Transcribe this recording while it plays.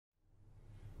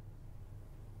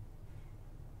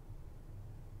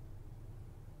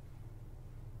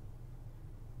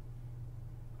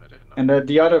And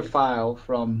the other file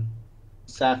from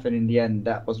Safin in the end,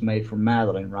 that was made from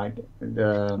Madeline, right?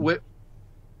 The Wh-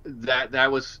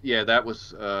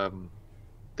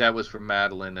 that was from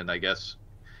Madeline, and I guess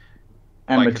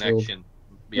and by Matilda. connection,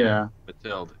 yeah, Yeah.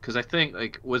 Mathilde. Because I think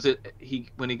like was it he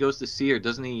when he goes to see her,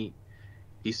 doesn't he?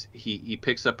 He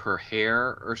picks up her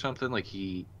hair or something like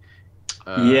he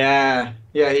uh Yeah.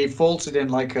 Yeah, he folds it in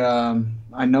like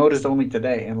I noticed only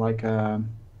today in like a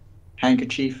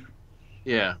handkerchief.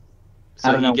 yeah.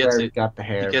 I So don't know where he got the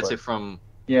he hair, gets but it from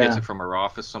he gets yeah. it from her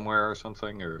office somewhere or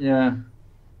something or Yeah.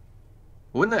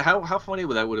 wouldn't that how funny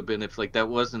would that would have been if like that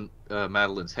wasn't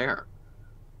Madeline's hair,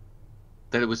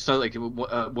 that it was so like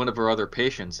one of her other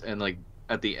patients, and like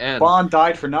at the end. Bond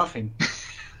died for nothing.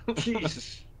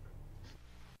 Jesus.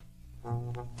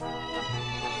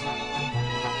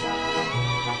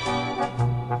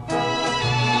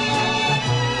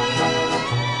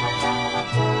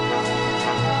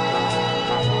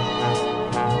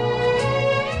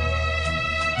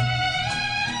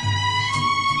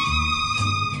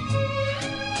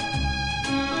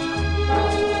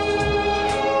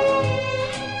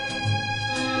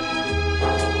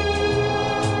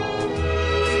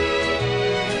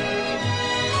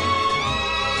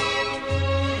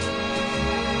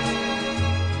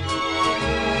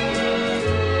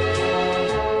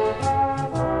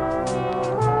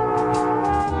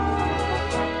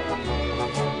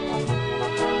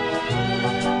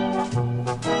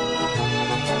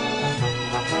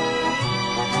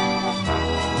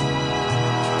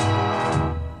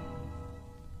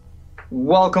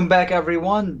 Welcome back,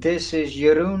 everyone. This is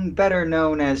Jeroen, better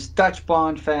known as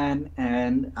DutchBondFan,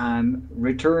 and I'm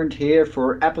returned here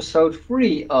for episode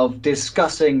 3 of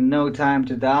discussing No Time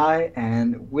to Die.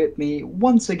 And with me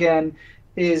once again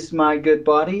is my good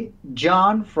buddy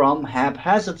John from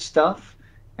Haphazard Stuff.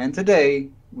 And today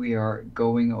we are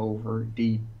going over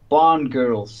the Bond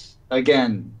girls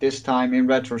again. This time in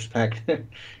retrospect,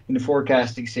 in the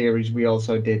forecasting series, we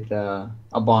also did a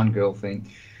Bond girl thing.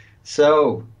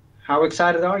 So, how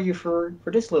excited are you for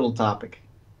this little topic?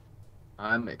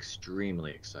 I'm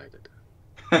extremely excited.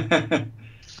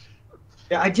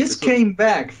 Yeah, I just This was came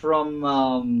back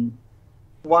from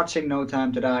watching No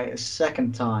Time to Die a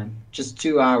second time just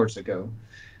 2 hours ago,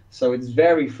 so it's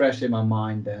very fresh in my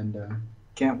mind, and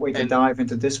can't wait to and dive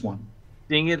into this one.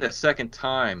 seeing it a second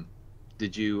time,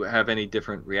 did you have any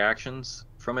different reactions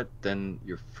from it than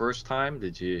your first time?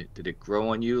 Did it grow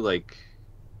on you? Like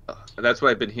that's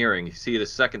what I've been hearing. You see it a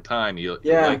second time, you'll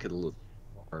Yeah, like it a little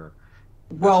or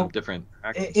have some well, different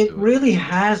it, reactions it to it. really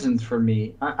hasn't for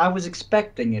me. I was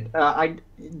expecting it.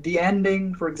 The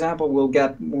ending, for example, we'll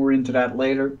get more into that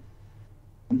later.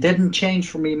 Didn't change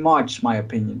for me much, my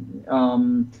opinion.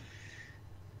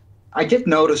 I did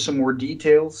notice some more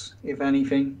details, if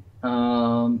anything.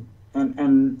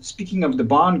 And speaking of the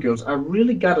Bond girls, I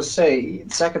really gotta say,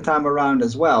 second time around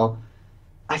as well,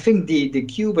 I think the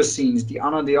Cuba scenes, the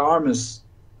Ana de Armas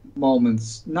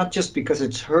moments, not just because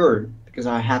it's her, because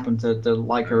I happen to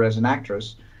like her Right. as an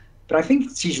actress, but I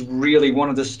think she's really one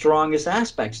of the strongest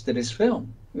aspects to this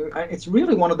film. It's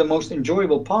really one of the most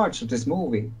enjoyable parts of this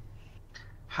movie.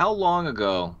 How long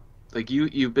ago? Like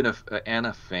you've been a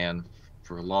Anna fan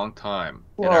for a long time,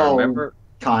 and I Well, remember.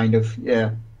 kind of,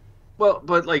 yeah. Well,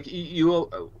 but like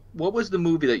what was the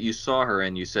movie that you saw her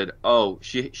in? You said, "Oh,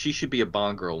 she should be a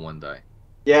Bond girl one day."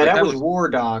 Yeah, Like that that was was, War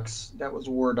Dogs. That was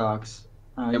War Dogs.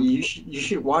 and You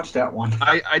should watch that one.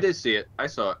 I did see it. I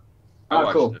saw it. I Oh,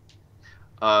 watched cool. it.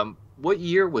 What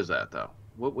year was that though?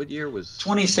 What year was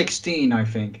 2016, I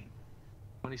think.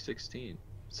 2016?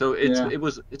 So Yeah,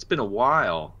 it's been a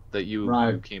while that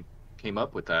right. you came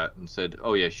up with that and said,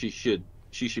 "Oh yeah, she should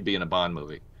be in a Bond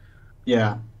movie."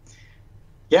 Yeah,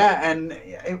 yeah, and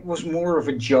it was more of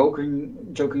a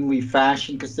jokingly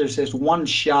fashion because there's this one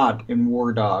shot in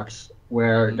War Dogs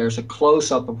where Hmm. there's a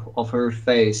close up of her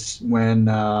face when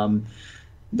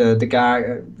the guy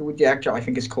the actor I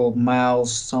think is called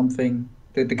Miles something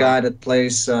the Mi- guy that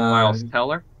plays Miles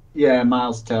Teller. yeah,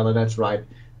 Miles Teller, that's right.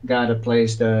 The guy that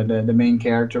plays the main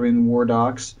character in War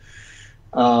Dogs.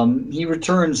 He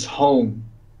returns home,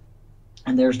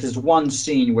 and there's this one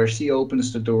scene where she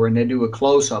opens the door and they do a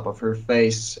close up of her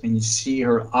face, and you see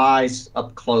her eyes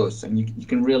up close, and you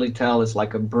can really tell it's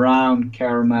like a brown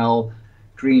caramel,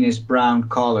 greenish brown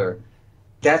color.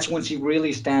 That's when she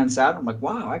really stands out. I'm like,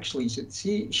 wow, actually,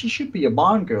 she should be a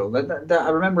Bond girl. I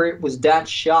remember it was that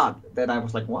shot that I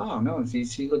was like, wow, no,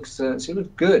 she looks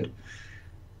good.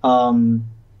 Um,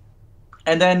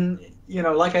 and then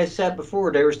like I said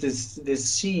before, there was this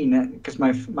scene because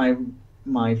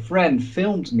my friend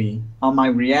filmed me on my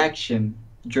reaction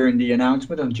during the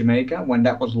announcement on Jamaica when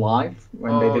that was live,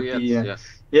 when they Oh did the yes,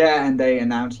 yes. yeah, and they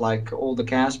announced like all the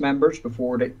cast members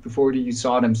before you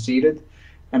saw them seated,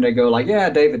 and they go like, yeah,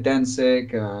 David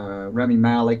Danzig, Remy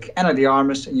Malik, Anna de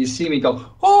Armas, and you see me go,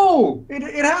 oh,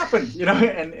 it happened, you know,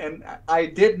 and I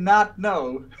did not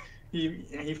know.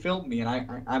 He filmed me,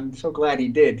 and I'm so glad he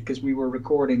did because we were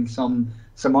recording some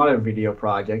other video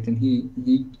project, and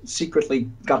he secretly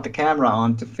got the camera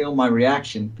on to film my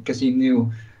reaction because he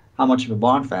knew how much of a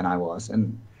Bond fan I was,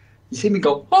 and you see me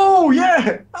go, oh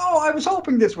yeah, oh I was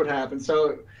hoping this would happen.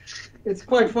 So it's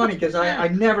quite funny because I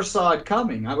never saw it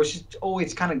coming. I was just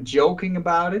always kind of joking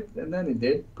about it, and then it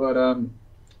did. But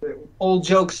all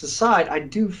jokes aside, I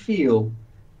do feel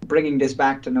bringing this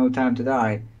back to No Time to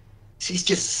Die. She's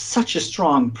just such a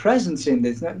strong presence in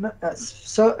this.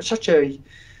 Such a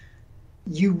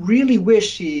you really wish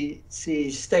she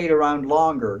stayed around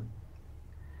longer.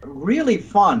 Really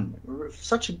fun.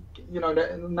 Such a now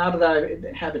that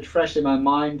I have it fresh in my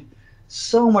mind,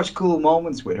 so much cool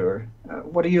moments with her.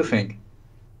 What do you think?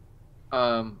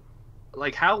 Um,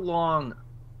 like how long?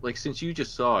 Like since you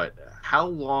just saw it, how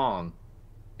long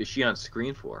is she on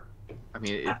screen for? I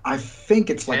mean, I think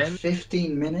it's like 10,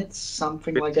 15 minutes,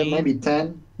 something like that. 15? Maybe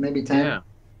 10, maybe 10. Yeah.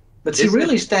 But she Isn't it?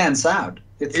 really stands out.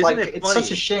 It's Isn't like it it's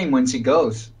such a funny? shame when she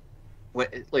goes.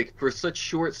 Like for such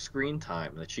short screen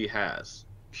time that she has,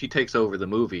 she takes over the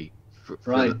movie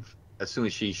Right. as soon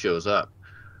as she shows up.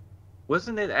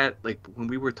 Wasn't it at like when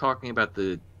we were talking about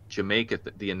the Jamaica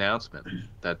the announcement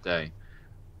that day?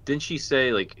 Didn't she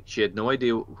say like she had no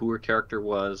idea who her character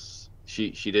was?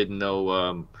 She didn't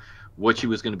know what she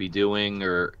was going to be doing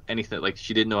or anything. Like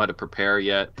she didn't know how to prepare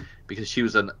yet because she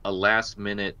was a last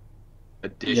minute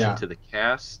addition Yeah. to the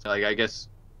cast. Like I guess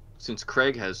since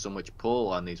Craig has so much pull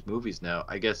on these movies now,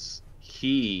 I guess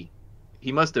he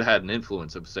must have had an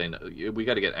influence of saying we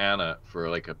got to get Anna for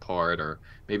like a part, or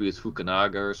maybe it was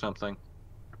Fukunaga or something.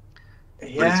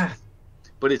 But it's Yeah.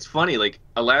 but it's funny, like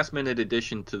a last minute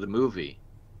addition to the movie,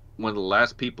 one of the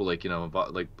last people like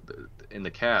like in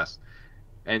the cast,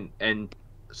 and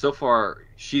so far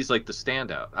she's like the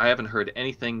standout. I haven't heard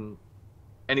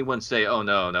anyone say, "Oh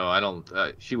no, I don't.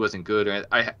 She wasn't good." Or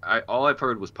I all I've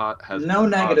heard was has No been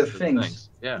negative positive things. things.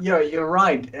 Yeah, Yeah, you're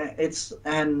right. It's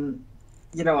and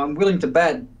I'm willing to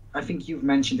bet. I think you've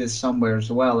mentioned this somewhere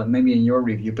as well, and maybe in your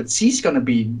review. But she's gonna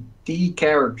be the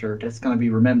character that's gonna be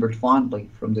remembered fondly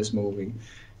from this movie.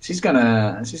 She's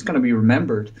gonna be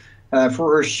remembered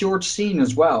for her short scene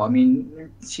as well. I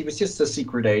mean, she was just a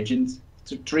secret agent,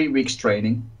 3 weeks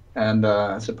training, and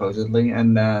supposedly,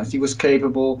 and she was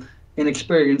capable,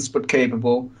 inexperienced but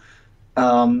capable.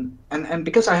 And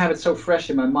because I have it so fresh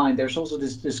in my mind, there's also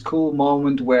this cool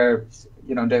moment where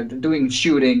they're doing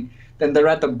shooting, then they're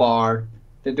at the bar,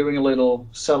 they're doing a little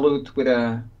salute with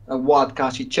a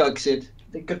vodka. She chugs it.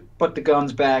 They could put the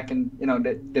guns back, and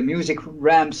the music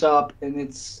ramps up, and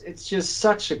it's just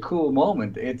such a cool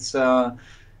moment.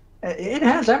 It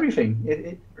has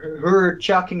everything. Her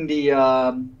chucking the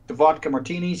vodka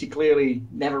martinis. He clearly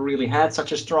never really had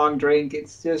such a strong drink.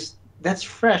 It's just that's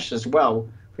fresh as well.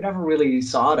 We never really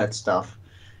saw that stuff.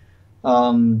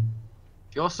 Um,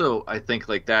 she also I think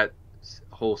like that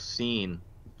whole scene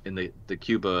in the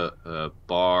Cuba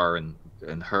bar and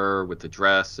her with the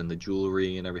dress and the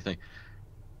jewelry and everything.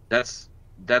 That's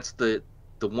that's the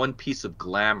one piece of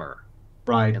glamour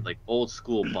right, and like old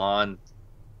school Bond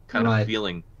kind of right,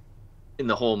 feeling in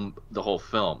the whole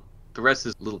film. The rest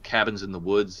is little cabins in the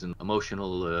woods and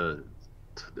emotional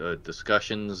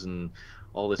discussions and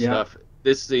all this yeah. stuff.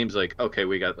 This seems like okay,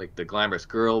 we got like the glamorous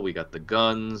girl, we got the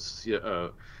guns. Yeah,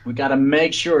 We gotta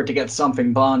make sure to get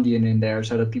something Bondian in there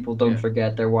so that people don't yeah.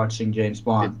 forget they're watching James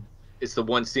It, Bond. it's the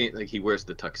one scene like he wears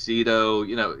the tuxedo.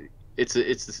 It's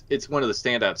one of the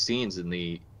standout scenes in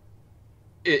the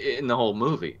whole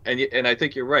movie. And I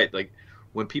think you're right. Like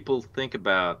when people think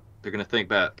about, they're gonna think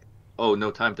about, oh,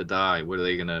 No Time to Die. What are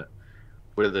the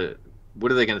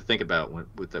what are they gonna think about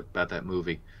about that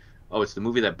movie? Oh, it's the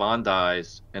movie that Bond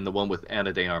dies and the one with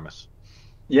Anna de Armas.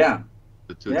 Yeah,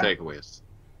 The two yeah. takeaways.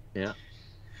 Yeah.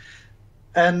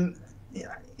 And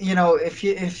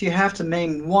if you have to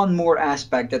name one more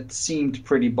aspect that seemed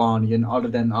pretty Bondian, other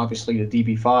than obviously the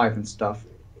DB5 and stuff,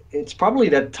 it's probably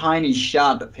that tiny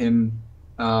shot of him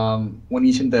when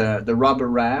he's in the rubber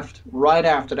raft. Right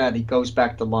after that, he goes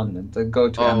back to London to go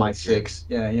to Oh, yeah. MI6.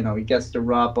 Yeah, he gets the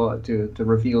rub to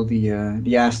reveal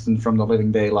the Aston from the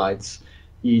Living Daylights.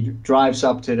 He drives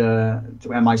up to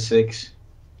MI6,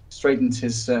 straightens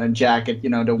his jacket,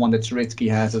 the one that Zaritsky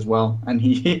has as well, and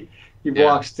he he Yeah.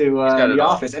 walks to He's got the it all.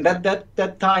 office. And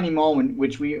that tiny moment,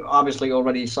 which we obviously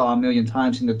already saw a million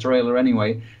times in the trailer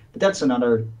anyway, but that's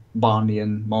another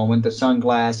Bondian moment, the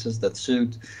sunglasses, that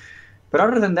suit. But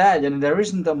other than that, there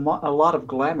isn't a lot of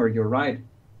glamour. You're right.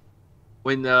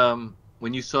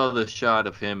 When you saw the shot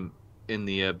of him in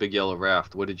the big yellow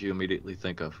raft, what did you immediately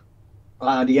think of?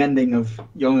 The ending of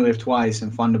You Only Live Twice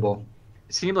and Thunderbolt.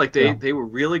 It seemed like Yeah, they were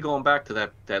really going back to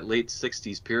that late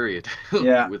 '60s period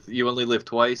yeah. with You Only Live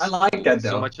I Twice. like that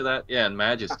So though. much of that, yeah, and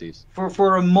Majesties.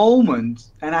 For a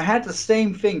moment, and I had the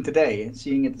same thing today,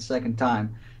 seeing it the second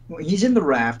time. He's in the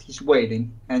raft, he's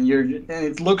waiting, and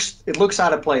it looks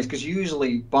out of place because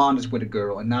usually Bond is with a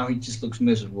girl, and now he just looks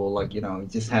miserable, like he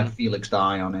just had Hmm. Felix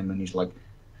die on him, and he's like,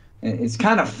 and it's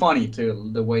kind of funny too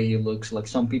the way he looks. Like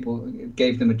some people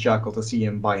gave them a chuckle to see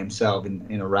him by himself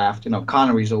in a raft.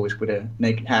 Connery's always with a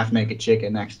naked, half naked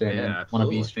chicken next to him in Yeah, one of absolutely.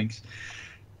 these things,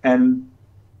 and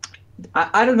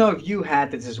I don't know if you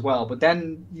had this as well, but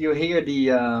then you hear the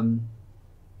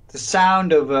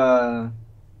sound of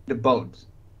the boat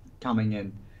coming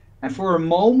in, and for a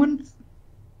moment,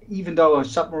 even though a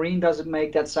submarine doesn't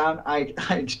make that sound, I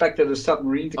expected a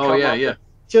submarine to Oh come yeah, up, yeah.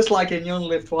 just like in You Only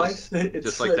Live Just Twice.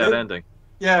 just It's like that ending.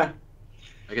 yeah.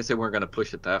 I guess they weren't going to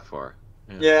push it that far.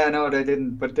 Yeah. Yeah, no, they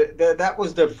didn't. But that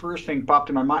was the first thing popped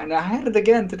in my mind. And I had it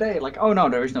again today. Like, oh no,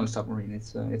 there is no submarine.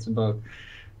 It's a boat.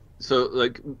 So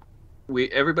like we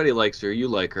everybody likes her, you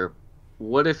like her.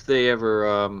 What if they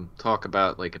ever talk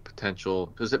about like a potential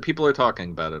because people are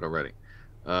talking about it already.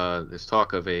 There's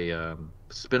talk of a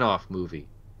spin-off movie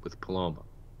with Paloma.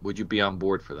 Would you be on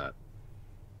board for that?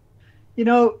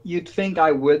 You'd think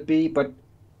I would be, but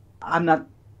I'm not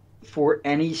for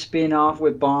any spin-off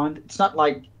with Bond. It's not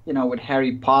like, with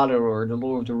Harry Potter or The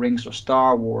Lord of the Rings or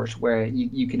Star Wars where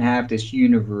you can have this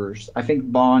universe. I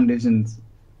think Bond isn't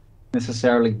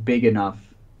necessarily big enough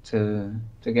to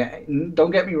get.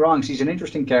 Don't get me wrong, she's an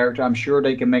interesting character. I'm sure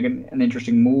they can make an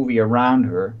interesting movie around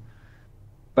her,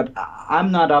 but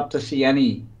I'm not up to see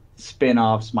any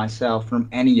spin-offs myself from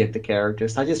any of the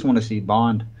characters. I just want to see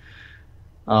Bond.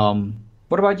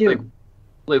 What about Like you?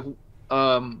 like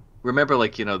remember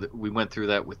like we went through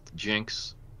that with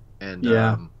Jinx and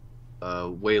Yeah,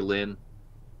 Wei Lin,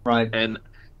 right. and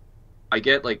I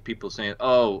get like people saying,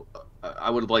 "Oh, I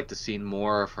would have liked to seen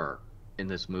more of her in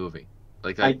this movie."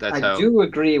 Like that's I how do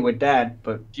agree with that,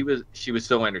 but she was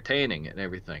so entertaining and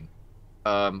everything.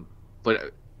 Um,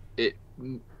 but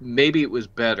maybe it was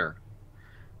better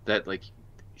that like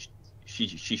she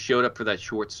showed up for that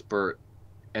short spurt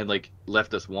and like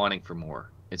left us wanting for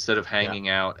more instead of yeah, hanging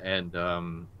out and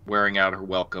wearing out her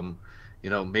welcome.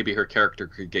 Maybe her character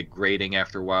could get grating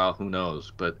after a while. Who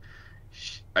knows? But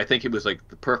I think it was like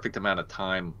the perfect amount of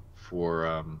time for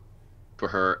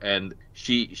her, and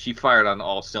she fired on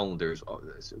all cylinders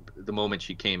the moment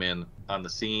she came in on the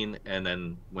scene, and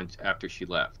then when after she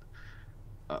left.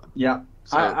 Uh, yeah.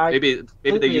 so I maybe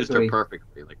they completely used her agree.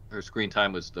 perfectly. Like her screen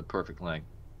time was the perfect length.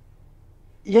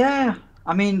 Yeah,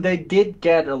 I mean they did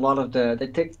get a lot of they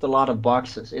ticked a lot of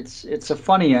boxes. It's a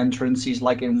funny entrance. He's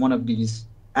like in one of these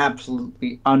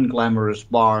absolutely unglamorous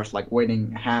bars, like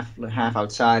waiting half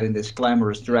outside in this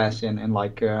glamorous dress and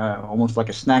like almost like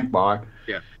a snack bar.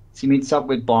 Yeah, She meets up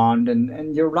with Bond,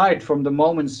 and you're right. From the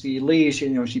moment she leaves,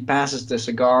 she passes the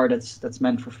cigar that's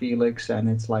meant for Felix, and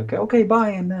it's like, okay, bye,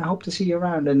 and hope to see you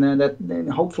around, and that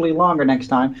and hopefully longer next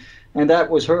time. And that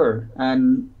was her,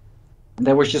 and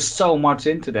there was just so much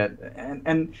into that,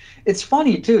 and it's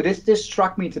funny too. This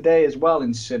struck me today as well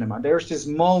in cinema. There's this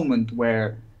moment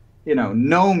where,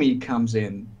 Nomi comes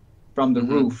in from the hmm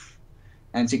roof,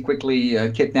 and she quickly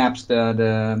kidnaps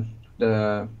the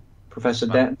Professor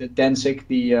uh, Densik.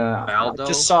 I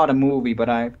just Valdo saw the movie, but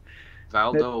the,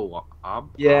 Valdo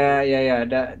yeah, Abu. yeah,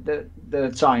 yeah.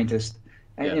 The scientist,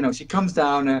 and Yeah, she comes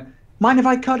down. Mind if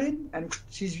I cut in? And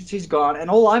she's gone. And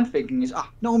all I'm thinking is,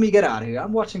 Naomi, get out of here.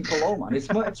 I'm watching Paloma.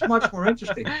 It's much more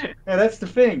interesting. Yeah, that's the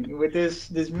thing with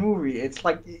this movie. It's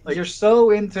like like you're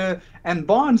so into, and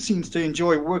Bond seems to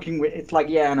enjoy working with. It's like,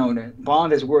 yeah, no, no,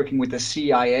 Bond is working with the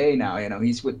CIA now.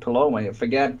 He's with Paloma.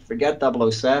 Forget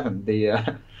 007.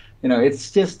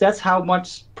 It's just that's how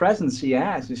much presence he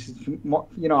has.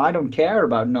 I don't care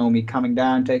about Nomi coming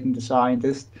down, taking the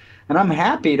scientist, and I'm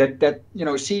happy that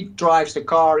she drives the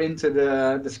car into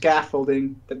the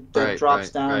scaffolding that right,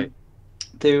 drops right, right. down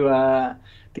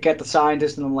to get the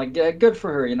scientist, and I'm like, yeah, good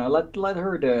for her. Let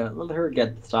her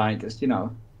get the scientist.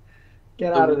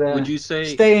 Get out of So would the you say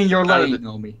stay in your out of lane, the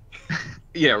Nomi.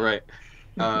 yeah, right.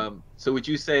 So would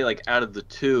you say like out of the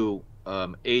two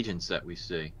agents that we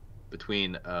see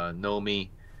between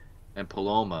Nomi and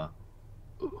Paloma,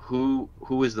 who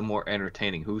is the more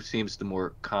entertaining? Who seems the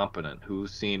more competent? Who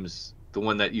seems the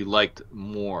one that you liked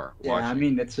more Yeah, I watching?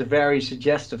 mean it's a very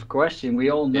suggestive question. We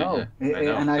all Yeah, yeah, know, I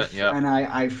know, and I setting you up. and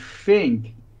I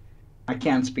think. I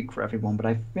can't speak for everyone, but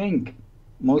I think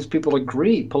most people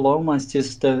agree Paloma is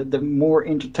just the more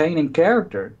entertaining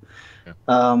character. Yeah.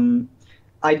 Um,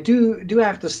 I do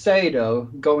have to say though,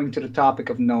 going to the topic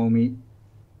of Nomi,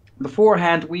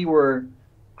 beforehand we were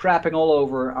crapping all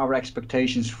over our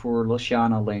expectations for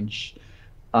Lashana Lynch,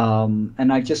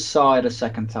 and I just saw it a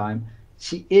second time.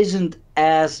 She isn't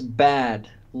as bad,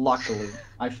 luckily,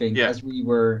 I think, Yeah. as we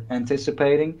were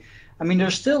anticipating. I mean,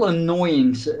 there's still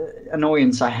annoyance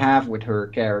I have with her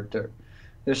character.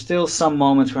 There's still some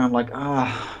moments where I'm like,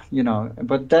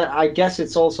 but that I guess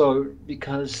it's also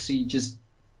because she just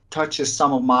touches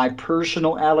some of my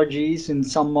personal allergies in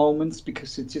some moments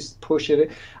because it just pushes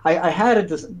it. I had it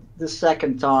the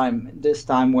second time, this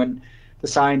time when the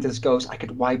scientist goes, I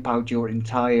could wipe out your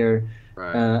entire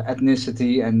Right.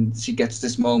 ethnicity, and she gets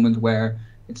this moment where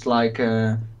it's like,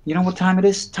 you know what time it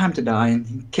is? Time to die,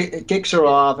 and kicks her Yeah.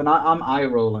 off, and I'm eye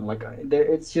rolling. Like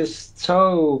it's just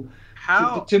so,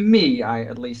 How? to me, I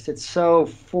at least, it's so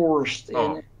forced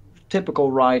Oh. in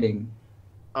typical writing.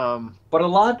 Um. But a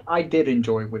lot I did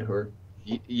enjoy with her.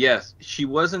 Yes, she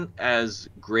wasn't as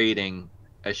grating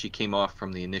as she came off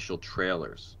from the initial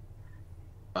trailers.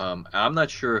 I'm not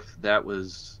sure if that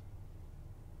was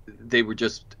they were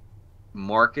just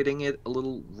marketing it a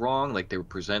little wrong, like they were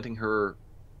presenting her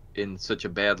in such a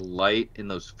bad light in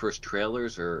those first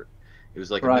trailers, or it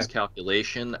was like a Right.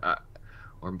 miscalculation.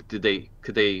 Or did they?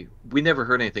 Could they? We never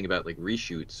heard anything about like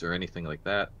reshoots or anything like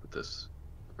that with this,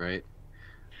 right?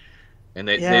 And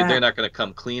Yeah. they're not going to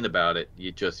come clean about it.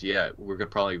 You just yeah, we're gonna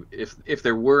probably if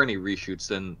there were any reshoots,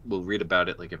 then we'll read about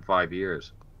it like in 5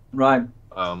 years. Right.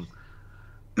 Um,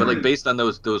 but like based on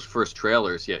those first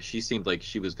trailers, yeah, she seemed like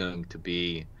she was going to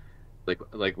be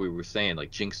like we were saying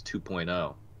like Jinx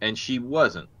 2.0, and she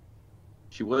wasn't.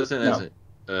 She wasn't as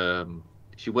No.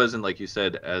 she wasn't like you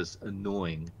said as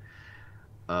annoying.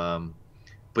 Um,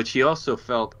 but she also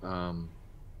felt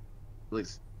like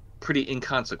pretty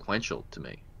inconsequential to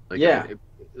me. Like Yeah.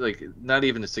 like not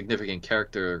even a significant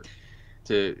character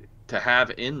to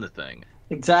have in the thing.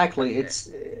 Exactly. It's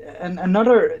and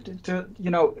another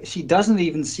she doesn't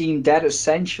even seem that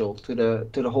essential to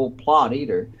the whole plot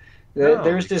either. No,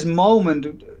 There's this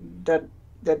moment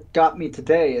that got me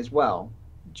today as well,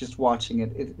 just watching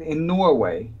it in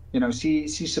Norway.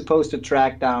 She's supposed to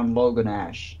track down Logan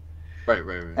Ash, right.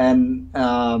 and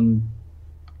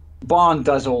Bond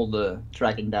does all the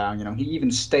tracking down. He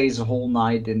even stays a whole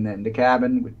night in the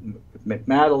cabin with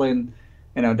Madeline.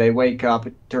 They wake up.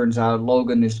 It turns out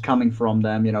Logan is coming from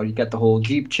them. You get the whole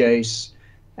Jeep chase,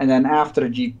 and then after the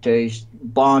Jeep chase,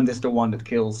 Bond is the one that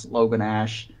kills Logan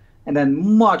Ash. And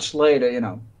then much later, And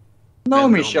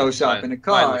Nomi Nomi shows up in the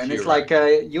car, finally and she it's like,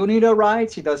 arrives. "You need a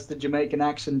ride." She does the Jamaican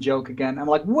accent joke again. I'm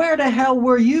like, "Where the hell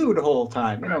were you the whole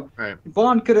time?" Right.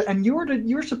 Bond could, and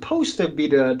you're supposed to be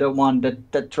the one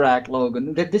that tracked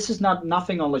Logan. This is not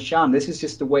nothing on LaShawn. This is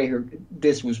just the way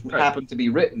this was Right. happened to be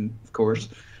written, of course.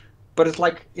 But it's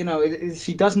like,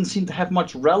 she doesn't seem to have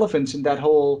much relevance in that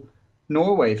whole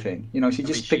Norway thing. She I mean,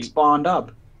 just picks Bond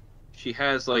up. she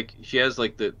has like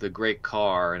the great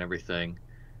car and everything.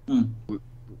 Mm.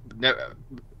 Never,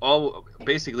 all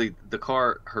basically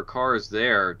her car is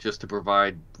there just to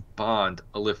provide Bond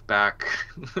a lift back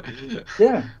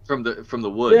Yeah. from the Yeah,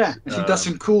 woods. and she does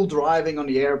some cool driving on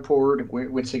the airport,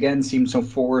 which again seems so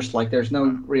forced. Like there's no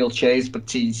real chase, but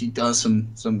she does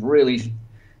some really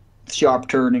sharp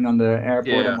turning on the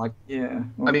airport. I'm Yeah, like, yeah,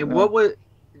 I well, mean, what would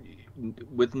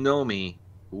with Nomi?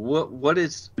 What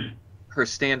is her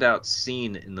standout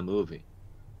scene in the movie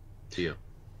to you?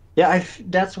 yeah.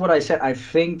 That's what I said. I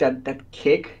think that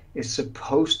kick is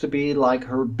supposed to be like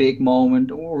her big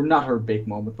moment, or not her big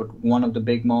moment, but one of the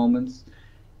big moments.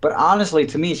 But honestly,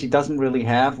 to me, she doesn't really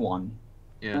have one.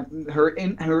 Yeah, Her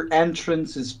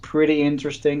entrance is pretty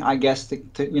interesting. I guess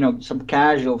some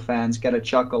casual fans get a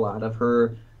chuckle out of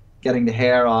her getting the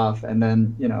hair off, and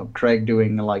then Craig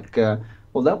doing like,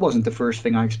 well, that wasn't the first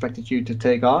thing I expected you to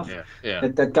take off. yeah.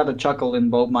 That got a chuckle in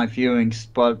both my viewings,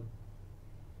 but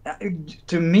uh,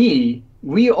 to me,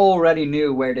 we already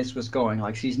knew where this was going.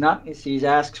 Like she's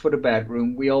asks for the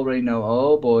bedroom. We already know.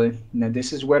 Oh boy, now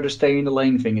this is where the stay in the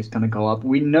lane thing is gonna go up.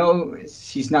 We know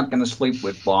she's not gonna sleep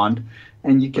with Bond,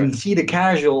 and you can Right. see the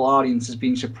casual audiences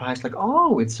being surprised, like,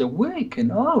 oh, it's a wig,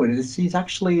 and oh, he's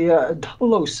actually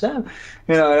 007.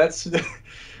 That's.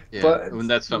 Yeah, But I mean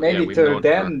that's something. Yeah, maybe we've to known for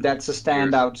them that's a years.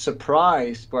 standout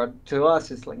surprise, but to us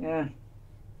it's like, yeah.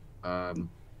 Um,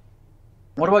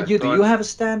 What I about you? Do you thought have a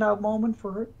standout moment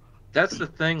for her? that's the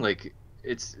thing. Like,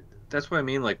 that's what I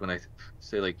mean. Like when I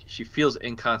say like she feels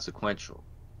inconsequential,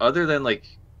 other than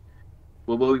like,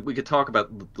 well, we could talk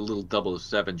about the little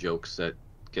 007 jokes that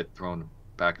get thrown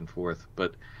back and forth,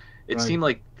 but it Right. seemed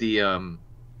like the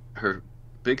her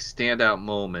big standout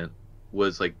moment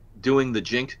was like doing the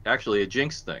jinx, actually a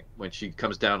jinx thing when she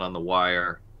comes down on the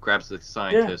wire, grabs the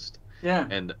Yeah. scientist, Yeah.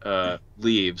 and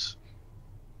leaves.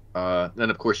 Then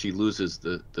of course she loses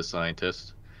the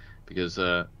scientist because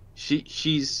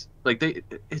she's like they.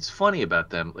 It's funny about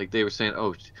them. Like they were saying,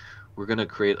 oh, we're gonna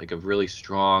create like a really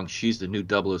strong. She's the new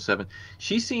 007.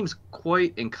 She seems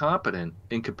quite incompetent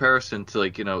in comparison to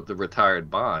like the retired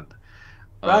Bond.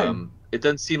 Right. It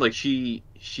doesn't seem like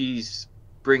she's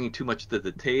bringing too much to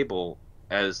the table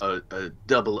as a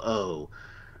double O.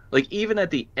 Like even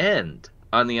at the end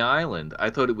on the island, I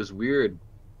thought it was weird.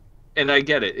 And I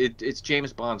get it. It's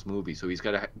James Bond's movie, so he's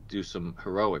got to do some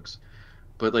heroics.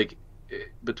 But like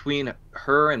between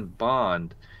her and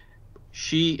Bond,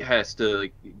 she has to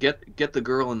like, get the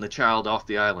girl and the child off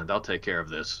the island. I'll take care of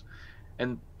this.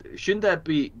 And shouldn't that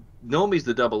be Nomi's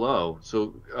the double O,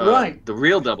 so Right. the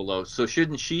real double O. So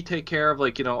shouldn't she take care of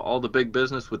like all the big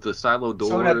business with the silo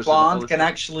So that doors and all Bond this can stuff?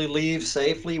 actually leave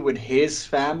safely with his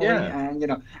family, Yeah, and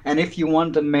and if you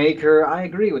want to make her, I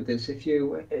agree with this. If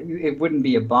it wouldn't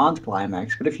be a Bond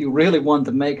climax, but if you really want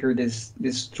to make her this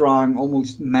strong,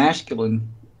 almost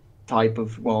masculine type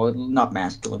of, well, not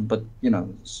masculine, but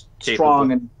strong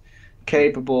capable. and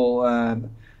capable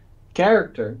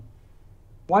character,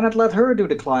 why not let her do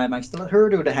the climax? Let her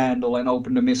do the handle and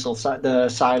open the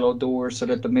silo door so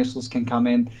that the missiles can come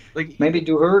in. Like Maybe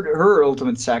do her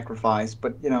ultimate sacrifice,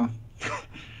 but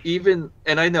even,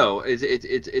 and I know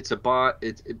it's a Bond.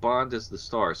 Bond is the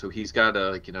star, so he's got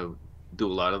to like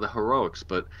do a lot of the heroics.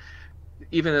 But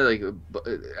even like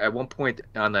at one point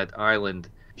on that island,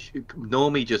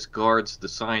 Nomi just guards the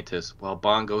scientist while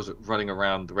Bond goes running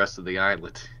around the rest of the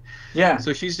island. yeah.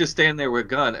 So she's just standing there with a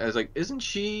gun. I was like, isn't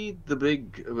she the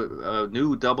big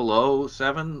new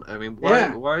 007? I mean, why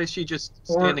Yeah. why is she just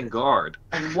Or standing guard?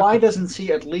 why doesn't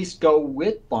she at least go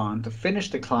with Bond to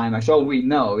finish the climax? Oh, we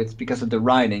know it's because of the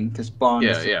writing, because Bond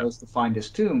is Yeah, yeah. supposed to find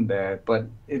his tomb there, but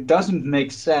it doesn't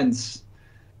make sense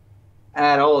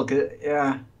at all.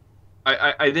 Yeah,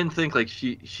 I didn't think like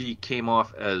she came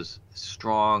off as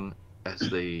strong as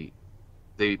they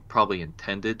probably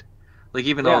intended. Like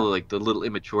even all yeah, like the little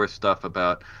immature stuff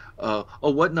about oh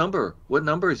what number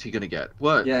is he gonna get?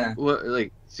 yeah. What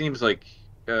like seems like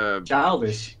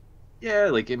Childish. yeah,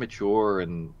 like immature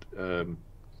and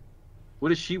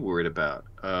what is she worried about?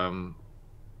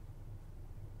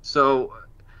 So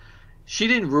she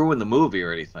didn't ruin the movie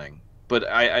or anything, but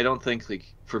I don't think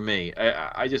like for me,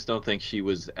 I just don't think she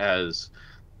was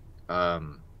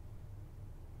um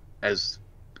as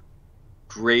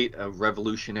great a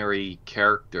revolutionary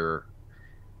character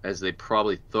as they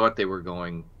probably thought they were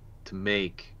going to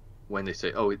make when they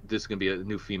say, "Oh, this is going to be a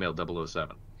new female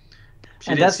 007."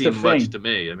 She And didn't that's the seem much thing. to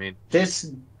me. I mean,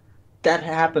 This that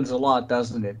happens a lot,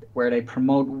 doesn't it? Where they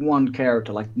promote one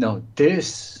character like, no,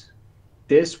 this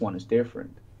one is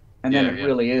different, and then yeah, it yeah,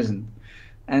 really isn't.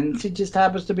 And she just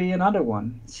happens to be another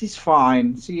one. She's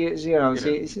fine. She is, yeah.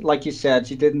 like you said,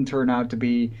 she didn't turn out to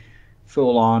be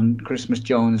full on Christmas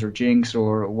Jones or Jinx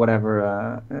or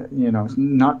whatever.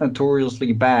 Not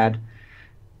notoriously bad.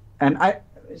 And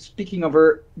speaking of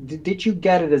her, did you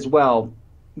get it as well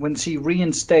when she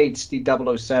reinstates the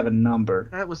 007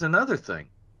 number? That was another thing.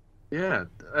 Yeah,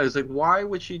 I was like, why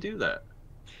would she do that?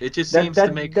 It just That seems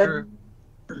to that make that her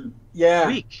yeah.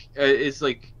 weak. It's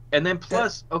like, and then That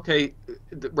plus, okay,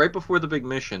 right before the big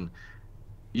mission,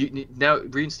 you now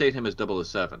reinstate him as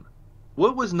 007.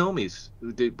 What was Nomi's?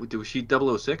 Was she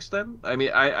 006 then? I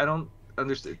mean, I don't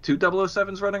understand. Two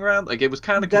 007s running around? Like, it was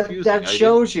kind of confusing. that I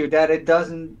didn't. shows you that it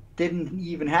didn't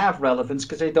even have relevance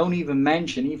because they don't even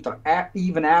mention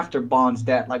even after Bond's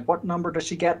death. Like, what number does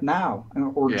she get now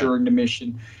or Yeah. during the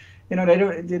mission? They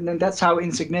don't. And that's how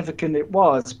insignificant it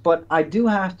was. But I do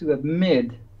have to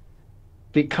admit,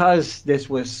 because this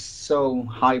was so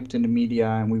hyped in the media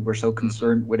and we were so Hmm.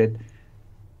 concerned with it,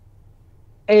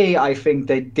 I think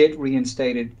they did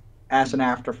reinstate it as an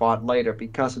afterthought later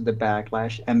because of the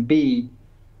backlash, and B,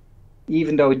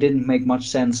 even though it didn't make much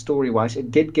sense story wise,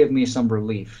 it did give me some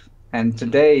relief. And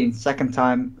Hmm. today, second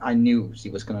time, I knew she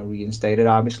was going to reinstate it,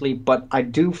 obviously, but I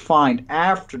do find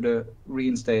after the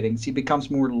reinstating, she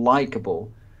becomes more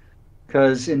likable.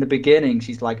 Because in the beginning,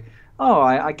 she's like, "Oh,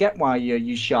 I get why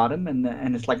you shot him,"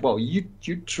 and it's like, "Well, you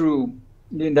true."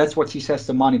 And that's what she says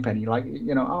to Moneypenny, like,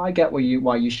 "Oh, I get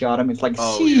why you shot him." It's like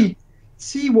Oh yeah.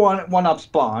 she one ups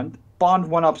Bond, Bond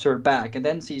one ups her back, and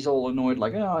then she's all annoyed,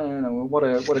 like, "Oh, what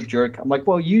a jerk." I'm like,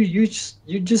 "Well, you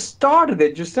just started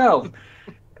it yourself,"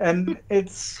 and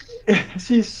it's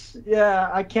she's yeah,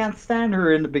 I can't stand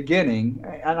her in the beginning,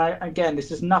 and I again,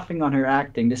 this is nothing on her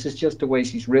acting. This is just the way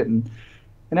she's written.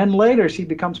 And then later she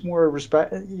becomes more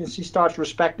respect. She starts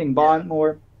respecting Yeah. Bond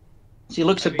more. She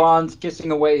looks I at mean, Bond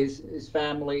kissing away his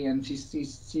family, and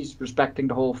she's respecting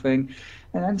the whole thing,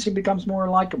 and then she becomes more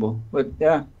likable. But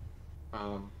yeah,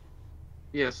 um,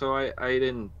 yeah. So I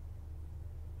didn't.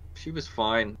 She was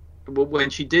fine. But when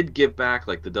she did give back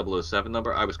like the 007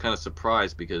 number, I was kind of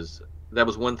surprised because that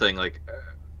was one thing like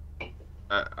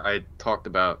I talked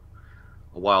about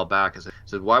a while back. I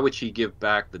said, why would she give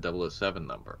back the 007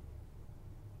 number?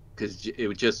 Because it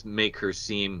would just make her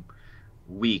seem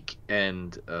weak,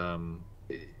 and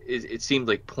it seemed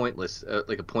like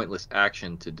a pointless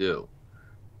action to do.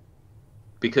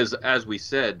 Because as we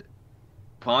said,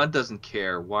 Bond doesn't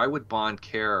care. Why would Bond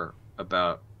care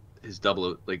about his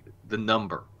like the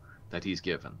number that he's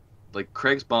given? Like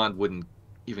Craig's Bond wouldn't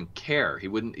even care. He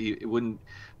wouldn't. It wouldn't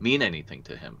mean anything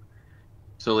to him.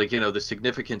 So like the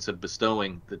significance of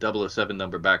bestowing the 007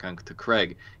 number back on to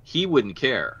Craig, he wouldn't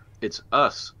care. It's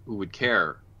us who would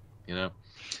care. You know.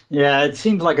 yeah, it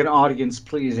seems like an audience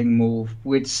pleasing move,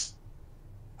 which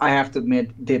I have to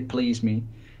admit did please me.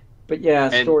 But yeah,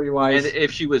 and story wise,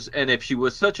 and if she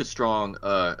was such a strong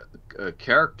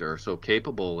character, so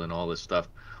capable and all this stuff,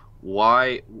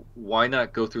 why why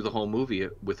not go through the whole movie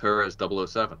with her as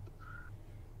 007?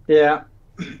 yeah.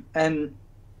 And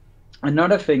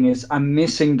another thing is, I'm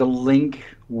missing the link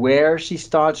where she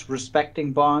starts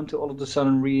respecting Bond to all of a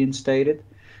sudden reinstate it.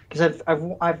 Because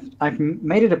I've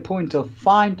made it a point to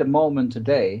find the moment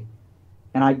today,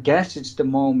 and I guess it's the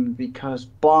moment because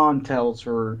Bond tells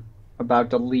her about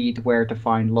the lead where to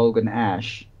find Logan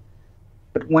Ash.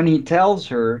 But when he tells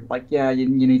her, like, yeah, you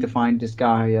need to find this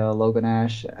guy, Logan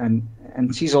Ash, and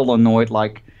she's all annoyed,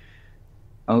 like,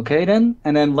 okay then.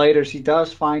 And then later she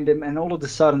does find him, and all of a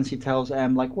sudden she tells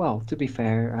M, like, well, to be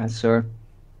fair, sir,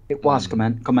 it was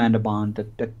Mm, Commander Bond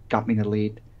that got me the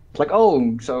lead. It's like,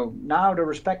 oh, so now the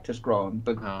respect has grown,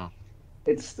 but oh,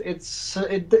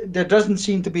 there doesn't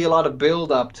seem to be a lot of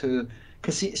build up to,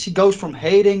 because she goes from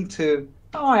hating to,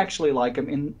 oh, I actually like him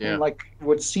in yeah, like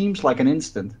what seems like an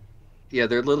instant. yeah.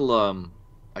 Their little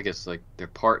I guess like their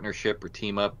partnership or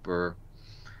team up or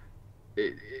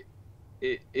it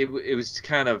it was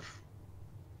kind of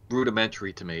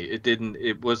rudimentary to me.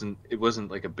 It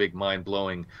wasn't like a big mind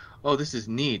blowing. Oh, this is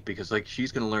neat because like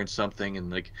she's gonna learn something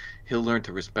and like he'll learn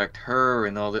to respect her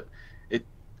and all that. It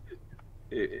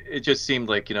it just seemed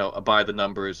like by the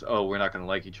numbers. Oh, we're not gonna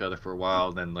like each other for a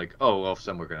while. Then like all of a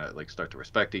sudden we're gonna like start to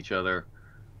respect each other.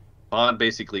 Bond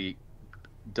basically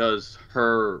does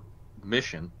her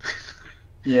mission.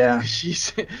 Yeah,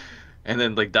 She's and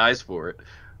then like dies for it.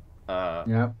 Uh,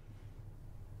 yeah,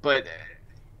 but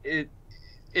it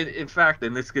in fact,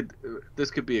 and this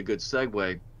could be a good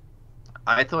segue.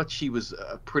 I thought she was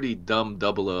a pretty dumb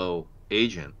double O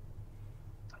agent.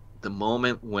 The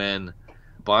moment when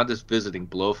Bond is visiting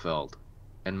Blofeld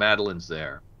and Madeline's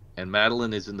there, and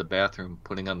Madeline is in the bathroom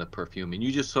putting on the perfume, and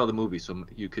you just saw the movie, so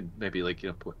you could maybe like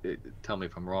tell me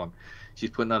if I'm wrong. She's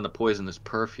putting on the poisonous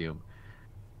perfume,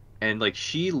 and like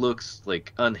she looks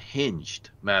like unhinged,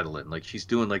 Madeline. Like she's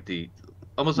doing like the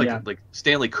almost yeah, like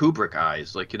Stanley Kubrick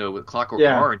eyes, like with Clockwork yeah,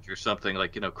 Orange or something,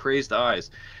 like crazed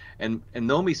eyes. And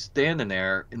Nomi's standing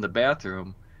there in the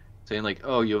bathroom, saying like,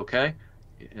 "Oh, you okay?"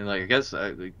 And like I guess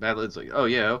like, Madeline's like, "Oh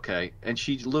yeah, okay." And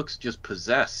she looks just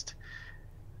possessed.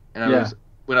 And I yeah. was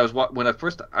when I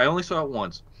first I only saw it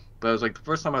once, but I was like the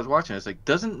first time I was watching, it's like,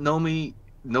 doesn't Nomi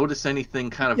notice anything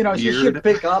kind of She should weird?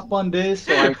 pick up on this.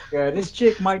 Like, this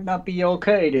chick might not be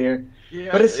okay there.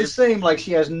 But Yeah, it's the same. Like,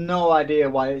 she has no idea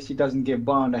why she doesn't give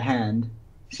Bond a hand.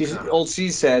 She's God. all she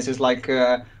says is like,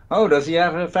 "Oh, does he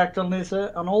have an effect on this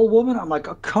on all women?" I'm like,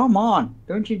 "Oh, come on!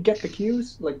 Don't you get the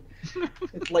cues?" Like,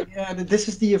 it's like, yeah, this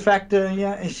is the effect.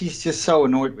 Yeah, and she's just so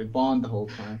annoyed with Bond the whole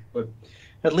time. But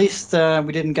at least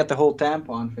we didn't get the whole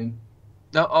tampon thing.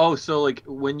 No, oh, so like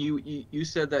when you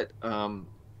said that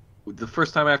the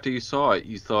first time after you saw it,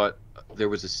 you thought there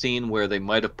was a scene where they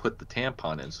might have put the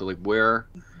tampon in. So like where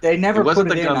They it never put wasn't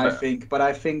it the in, gun I barrel. think, but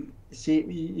I think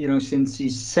since she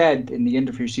said in the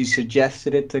interview she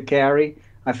suggested it to Carrie,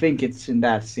 I think it's in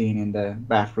that scene in the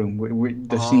bathroom,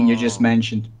 the scene you just Oh,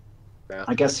 mentioned.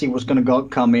 I bathroom. guess he was gonna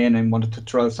come in and wanted to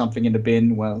throw something in the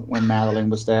bin when Madeline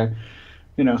was there.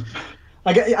 You know,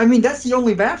 I mean that's the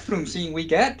only bathroom scene we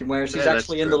get where she's Yeah,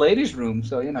 that's actually in the true. ladies' room.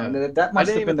 So Yeah. that I must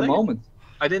didn't have even been the think moment.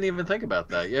 I didn't even think about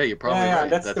that. Yeah, you're Yeah, probably yeah, right.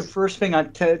 that's the That's first thing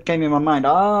came in my mind.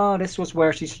 Oh, this was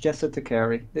where she suggested to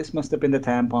Carrie. This must have been the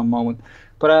tampon moment.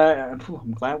 But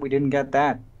I'm glad we didn't get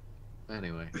that.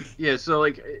 anyway. Yeah, so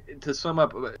like to sum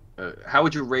up, how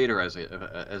would you rate her as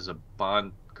a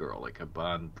Bond girl, like a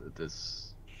Bond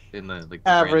this in the like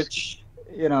the grand scheme? Average.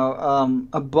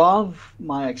 above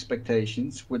my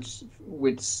expectations, which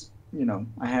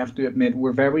I have to admit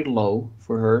were very low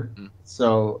for her. Mm.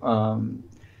 So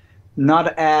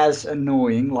not as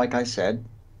annoying, like I said.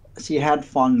 She had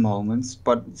fun moments,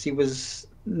 but she was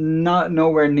not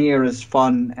nowhere near as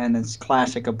fun and as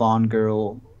classic a Bond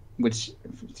girl, which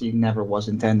she never was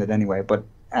intended anyway. But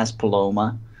as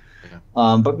Paloma,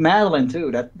 Yeah. but Madeline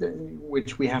too, that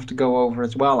which we have to go over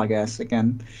as well, I guess.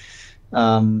 Again,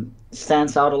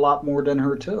 stands out a lot more than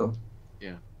her too.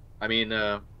 Yeah. I mean,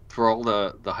 for all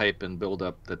the hype and build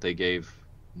up that they gave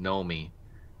Nomi,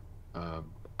 uh,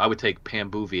 I would take Pam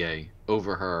Bouvier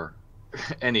over her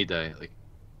any day. Like,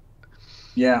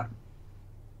 Yeah,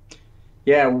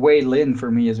 yeah, Wei Lin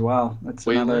for me as well. That's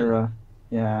Wei another. Lin.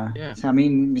 Yeah, Yeah. I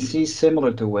mean, she's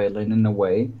similar to Wei Lin in a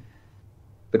way,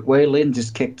 but Wei Lin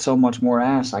just kicked so much more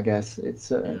ass. I guess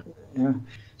it's Yeah. yeah.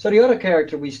 So the other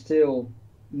character we still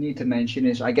need to mention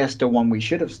is, I guess, the one we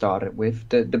should have started with,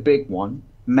 the big one,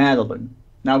 Madeline.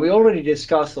 Now we already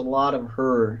discussed a lot of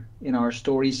her in our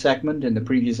story segment in the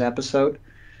previous episode,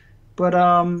 but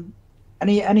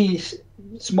any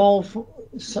small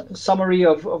summary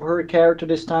of her character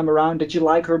this time around? Did you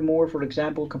like her more, for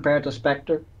example, compared to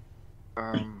Spectre?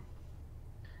 Um,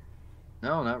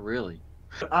 no, not really.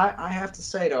 I have to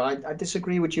say though, I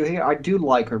disagree with you here. I do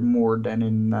like her more than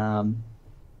in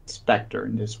Spectre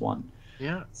in this one.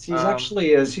 Yeah.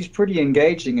 She's pretty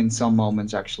engaging in some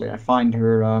moments. Actually, I find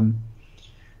her.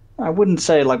 I wouldn't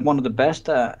say like one of the best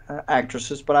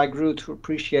actresses, but I grew to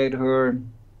appreciate her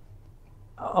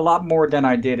a lot more than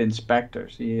I did in Spectre.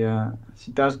 She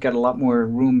does get a lot more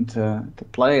room to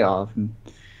play off, and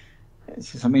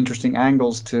some interesting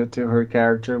angles to her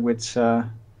character, which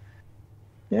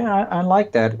yeah, I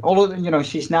like that. Although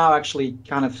she's now actually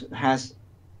kind of has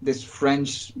this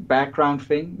French background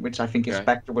thing, which I think in Okay.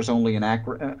 Spectre was only an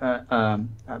accent.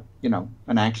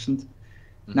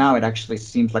 Hmm. Now it actually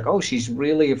seems like, oh, she's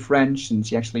really a French, and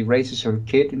she actually raises her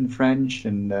kid in French,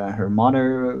 and her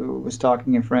mother was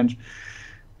talking in French,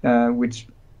 which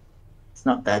it's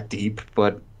not that deep,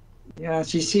 but yeah,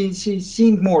 she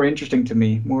seemed more interesting to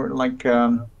me, more like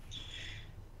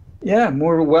yeah,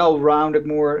 more well-rounded,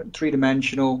 more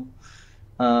three-dimensional.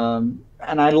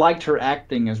 And I liked her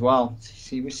acting as well.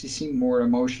 She seemed more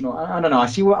emotional. I don't know.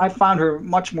 I found her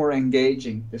much more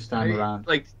engaging this time I around.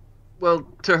 like. Well,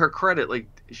 to her credit, like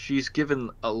she's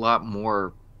given a lot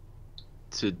more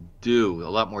to do, a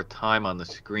lot more time on the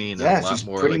screen, and a Yeah, lot she's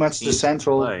more pretty like much scenes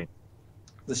to play.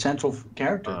 the central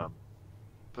character. Um,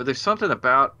 but there's something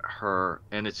about her,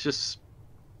 and it's just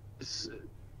it's,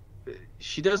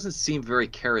 she doesn't seem very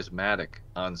charismatic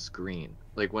on screen.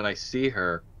 Like when I see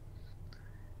her,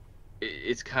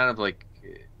 it's kind of like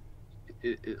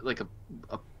like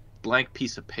a blank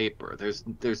piece of paper.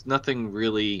 There's nothing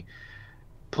really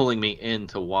pulling me in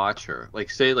to watch her. Like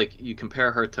say like you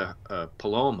compare her to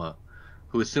Paloma,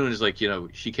 who as soon as like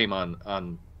she came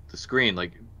on the screen,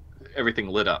 like everything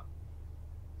lit up.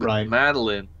 With Right.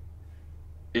 Madeline,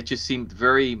 it just seemed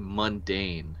very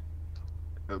mundane,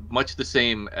 much the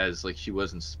same as like she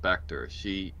was in Spectre.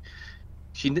 She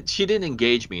didn't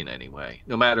engage me in any way,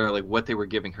 no matter like what they were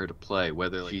giving her to play,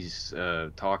 whether like, she's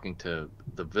talking to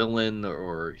the villain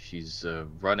or she's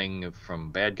running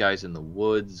from bad guys in the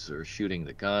woods or shooting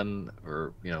the gun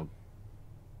or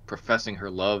professing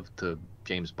her love to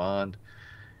James Bond.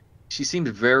 She seemed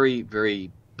very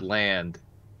very bland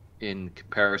in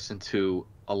comparison to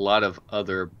a lot of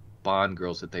other Bond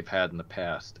girls that they've had in the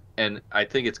past. And I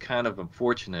think it's kind of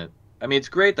unfortunate. I mean, it's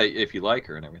great that if you like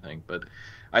her and everything, but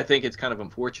I think it's kind of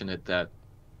unfortunate that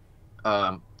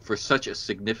for such a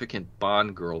significant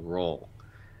Bond girl role,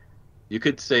 you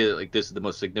could say that like this is the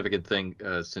most significant thing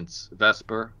since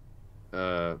Vesper,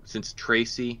 since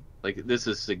Tracy. Like this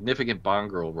is a significant Bond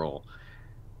girl role.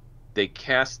 They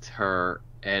cast her,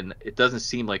 and it doesn't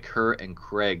seem like her and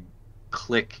Craig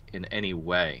click in any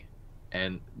way,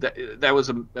 and that was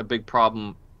a big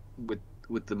problem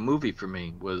with the movie for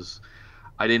me. Was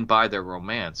I didn't buy their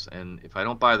romance, and if I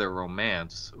don't buy their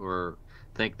romance or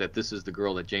think that this is the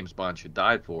girl that James Bond should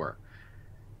die for,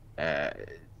 uh,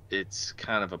 it's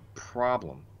kind of a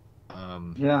problem.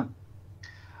 Um, Yeah.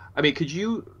 I mean, could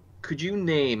you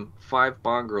name five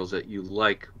Bond girls that you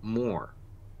like more?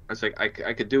 I was like, I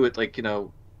could do it like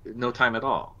no time at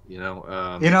all.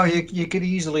 You could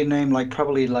easily name like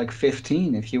probably like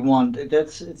 15 if you want.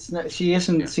 It's not, Yeah,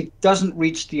 she doesn't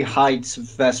reach the heights of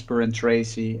Vesper and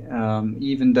Tracy,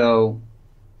 even though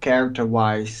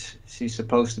character-wise she's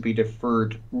supposed to be the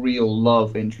third real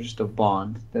love interest of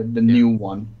Bond, the yeah, new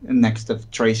one next to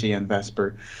Tracy and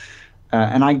Vesper.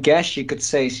 And I guess you could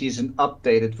say she's an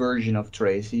updated version of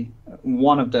Tracy.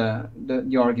 One of the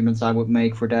arguments I would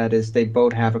make for that is they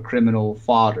both have a criminal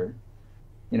father.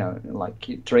 You know,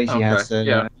 like Tracy Okay. has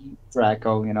Yeah.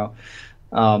 Draco. You know,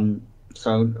 um,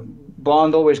 so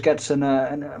Bond always gets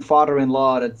a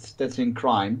father-in-law that's in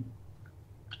crime.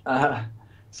 Uh,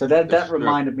 so that It's true.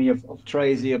 reminded me of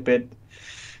Tracy a bit.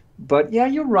 But yeah,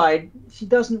 you're right. She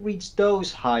doesn't reach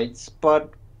those heights,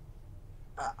 but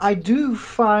I do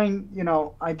find,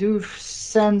 I do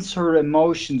sense her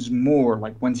emotions more.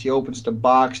 Like when she opens the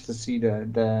box to see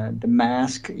the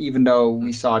mask, even though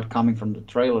we Mm, saw it coming from the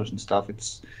trailers and stuff,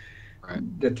 it's right.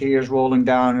 the tears rolling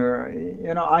down her.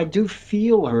 I do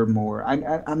feel her more.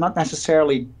 I'm not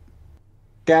necessarily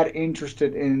that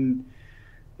interested in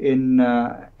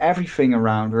everything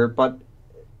around her, but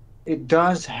it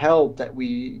does help that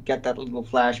we get that little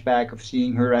flashback of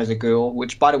seeing her as a girl,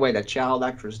 which, by the way, that child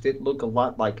actress did look a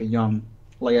lot like a young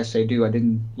Lea Seydoux. I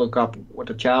didn't look up what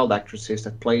the child actress is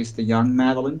that plays the young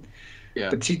Madeline, Yeah.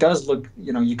 but she does look,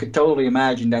 you could totally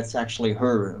imagine that's actually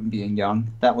her being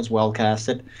young. That was well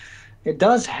casted. It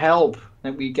does help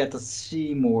that we get to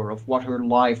see more of what her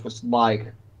life was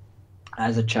like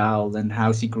as a child and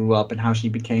how she grew up and how she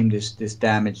became this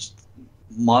damaged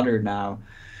mother now.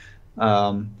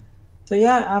 Um, so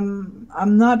yeah,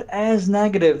 I'm not as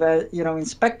negative as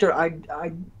Inspector.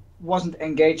 I wasn't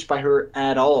engaged by her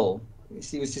at all.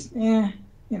 She was just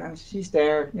she's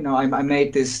there. I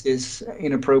made this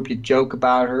inappropriate joke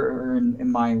about her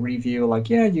in my review, like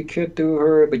yeah, you could do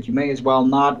her, but you may as well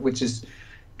not, which is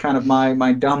kind of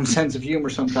my dumb sense of humor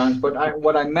sometimes. But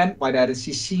what I meant by that is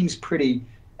she seems pretty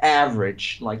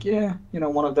average, like yeah,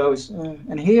 one of those.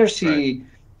 And here Right.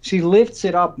 she lifts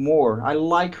it up more. I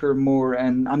like her more,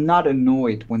 and I'm not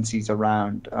annoyed when she's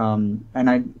around.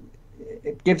 And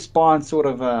it gives Bond sort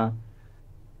of a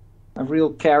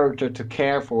real character to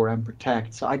care for and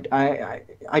protect. So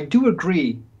I do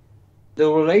agree. The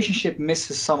relationship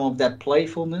misses some of that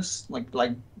playfulness,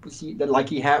 like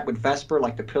he had with Vesper,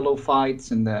 like the pillow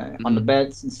fights and the on the Hmm.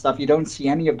 beds and stuff. You don't see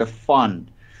any of the fun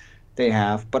they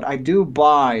have, but I do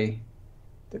buy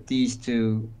that these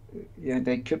two, yeah,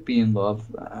 they could be in love.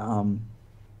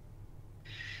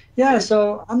 Yeah, It,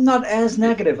 so I'm not as it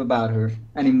negative about her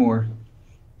anymore.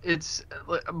 it's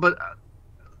but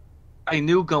I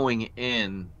knew going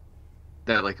in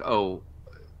that like, oh,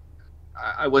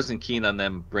 I wasn't keen on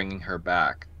them bringing her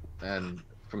back and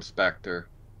from Spectre,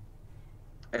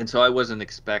 and so I wasn't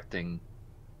expecting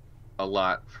a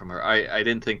lot from her. I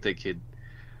didn't think they could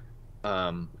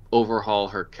overhaul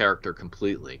her character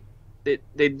completely.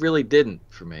 They really didn't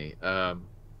for me. I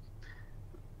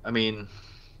mean,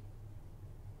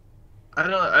 I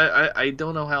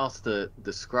don't know how else to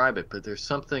describe it, but there's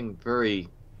something very,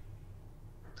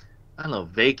 I don't know,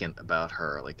 vacant about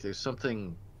her. Like there's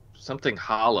something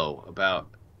hollow about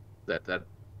that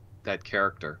that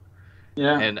character.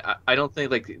 Yeah, And I don't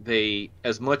think like they,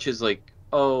 as much as like,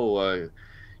 oh,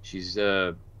 she's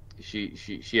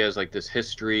she has like this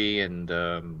history and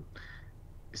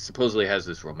supposedly has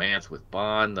this romance with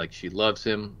Bond, like she loves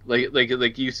him,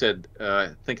 like you said, I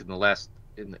think in the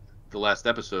last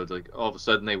episode, like all of a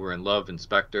sudden they were in love,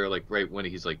 Inspector, like right when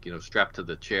he's like strapped to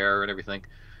the chair and everything.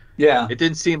 yeah, It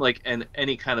didn't seem like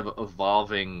any kind of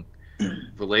evolving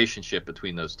relationship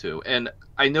between those two. And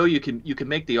I know you can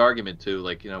make the argument too,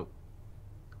 like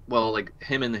well, like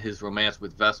him and his romance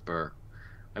with Vesper.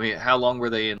 I mean, how long were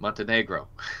they in Montenegro?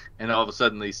 And all of a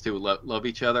sudden, these two love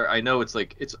each other. I know it's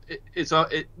like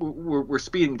we're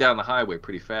speeding down the highway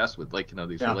pretty fast with like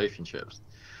these yeah, relationships,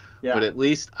 but yeah, at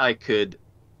least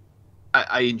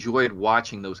I enjoyed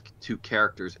watching those two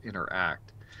characters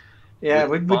interact yeah.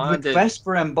 with With Bond and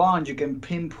Vesper and Bond, you can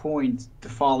pinpoint the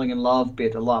falling in love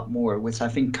bit a lot more, which I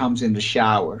think comes in the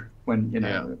shower when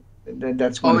yeah.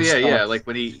 that's when Oh it yeah, yeah. starts. Like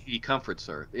when he comforts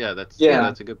her. Yeah,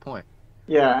 That's a good point.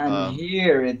 yeah, and Um,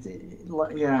 here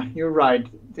yeah, you're right.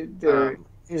 There um,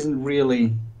 isn't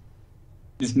really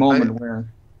this I moment where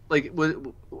like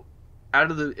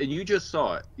out of the, and you just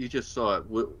saw it. You just saw it.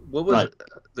 What was right.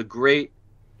 the great,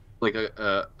 like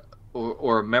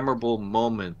or a memorable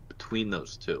moment between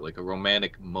those two, like a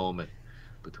romantic moment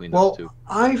between those Well, two?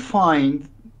 I find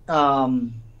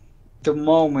um, the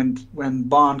moment when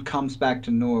Bond comes back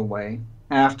to Norway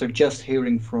after just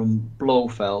hearing from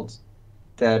Blofeld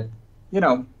that,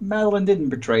 Madeline didn't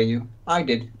betray you. I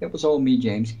did. It was all me,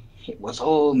 James. It was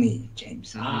all me,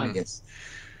 James. Ah, Hmm. yes.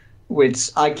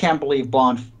 Which I can't believe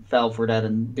Bond fell for that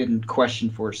and didn't question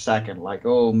for a second. Like,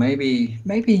 oh,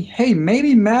 hey,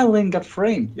 maybe Madeline got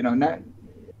framed. Not,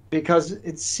 because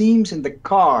it seems in the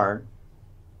car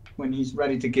when he's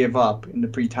ready to give up in the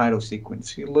pre-title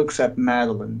sequence, he looks at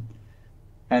Madeline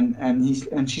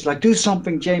and she's like, do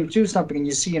something, James, do something, and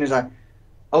you see in his eye,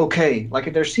 okay,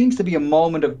 like there seems to be a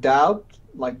moment of doubt,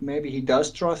 like maybe he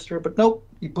does trust her, but nope,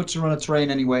 he puts her on a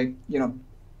train anyway.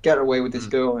 Get away with this Mm.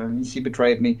 girl, and she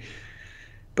betrayed me.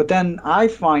 But then I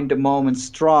find the moment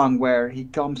strong where he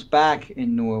comes back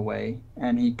in Norway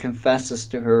and he confesses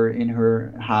to her in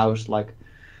her house, like,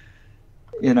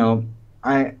 you know,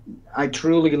 I I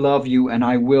truly love you and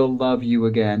I will love you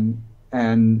again,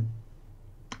 and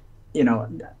you know,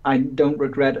 I don't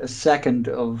regret a second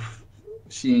of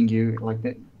seeing you. Like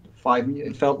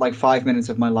it felt like 5 minutes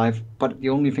of my life, but the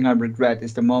only thing I regret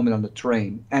is the moment on the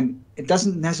train. And it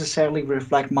doesn't necessarily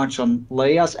reflect much on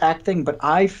Leia's acting, but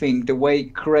I think the way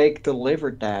Craig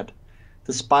delivered that,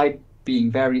 despite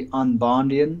being very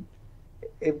un-Bondian,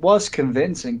 it was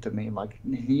convincing to me. Like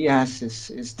he has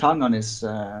his tongue on his,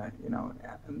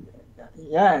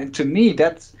 yeah. To me,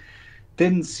 that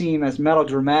didn't seem as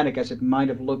melodramatic as it might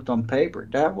have looked on paper.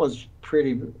 That was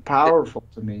pretty That, powerful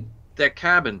to me. that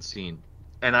cabin scene,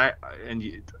 and I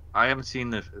haven't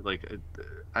seen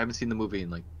I haven't seen the movie in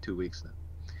like 2 weeks now.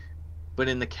 But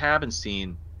in the cabin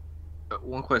scene,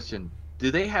 one question: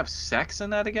 do they have sex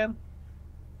in that again?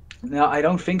 No, I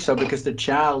don't think so because the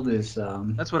child is.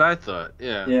 That's what I thought.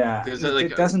 Yeah, Yeah, because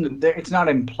it doesn't. It's not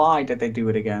implied that they do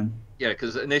it again. yeah,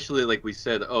 because initially, like we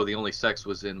said, oh, the only sex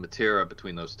was in Matera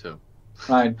between those two.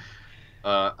 Right.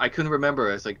 I couldn't remember.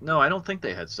 I was like, no, I don't think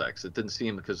they had sex. It didn't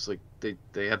seem because like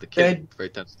they had the kid They.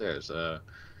 right downstairs.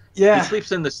 He Yeah.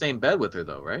 sleeps in the same bed with her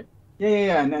though, right?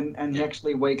 Yeah. And he Yeah,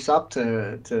 actually wakes up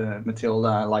to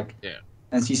Matilda, like, yeah,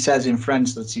 and she says in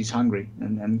French that she's hungry,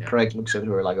 and yeah. Craig looks at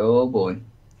her like, oh boy.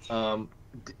 Um,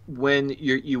 when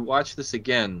you watch this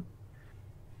again,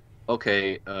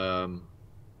 okay,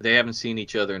 they haven't seen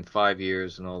each other in 5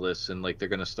 years and all this, and like they're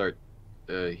gonna start.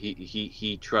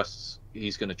 He trusts.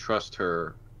 He's gonna trust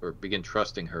her or begin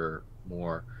trusting her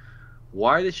more.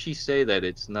 Why does she say that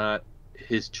it's not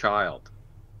his child?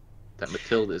 That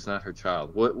Matilda is not her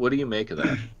child. What do you make of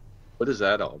that? What is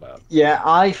that all about? Yeah,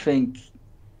 I think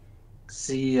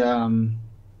she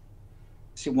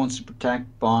she wants to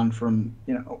protect Bond from,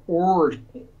 or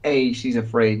A, she's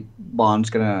afraid Bond's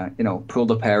gonna, pull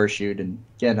the parachute and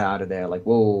get out of there. Like,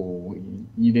 whoa,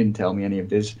 you didn't tell me any of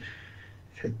this.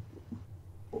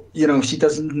 She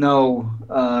doesn't know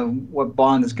what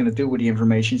Bond is gonna do with the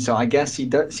information. So I guess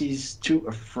she's too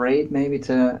afraid maybe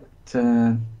to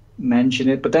mention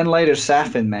it. But then later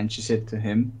Safin mentions it to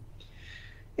him.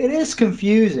 It is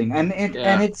confusing, and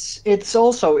Yeah. it's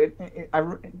also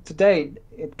today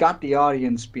it got the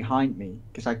audience behind me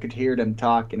because I could hear them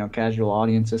talk, casual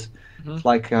audiences. Hmm. It's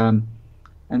like,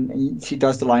 and she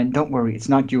does the line, "Don't worry, it's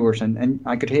not yours," and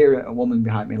I could hear a woman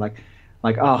behind me like,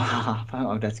 oh,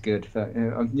 oh, that's good.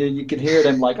 You could hear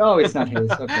them like, oh, it's not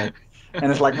his, okay,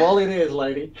 and it's like, well, it is,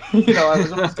 lady. I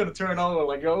was almost gonna turn over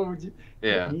like, oh,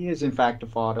 Yeah. he is in fact the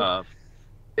father. Uh,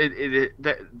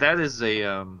 that is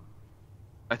a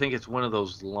I think it's one of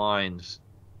those lines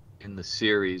in the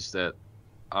series that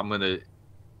I'm gonna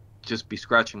just be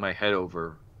scratching my head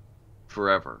over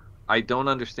forever. I don't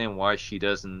understand why she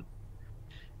doesn't,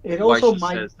 It why also she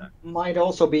might says that. might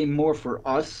also be more for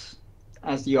us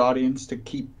as the audience to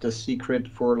keep the secret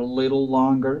for a little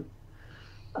longer.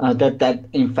 That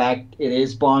in fact it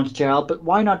is Bond's child, but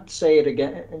why not say it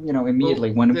again? Well,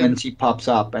 Immediately when then, she pops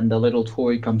up and the little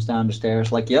toy comes down the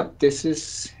stairs, like, yep, this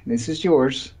is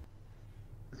yours.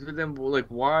 like,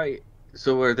 why?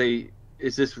 So are they?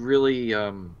 Is this really?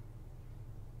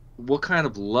 What kind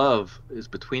of love is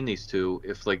between these two?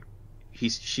 If like,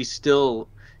 she's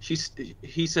still, she's,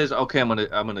 he says, okay, I'm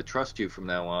gonna trust you from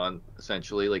now on,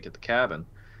 essentially, like at the cabin,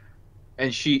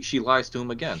 and she lies to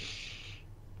him again.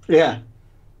 Yeah,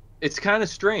 It's kind of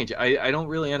strange. I don't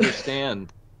really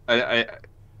understand. I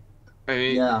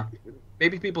mean, yeah.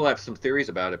 maybe people have some theories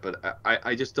about it, but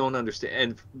I just don't understand.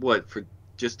 And what, for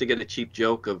just to get a cheap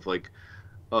joke of like,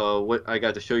 what, I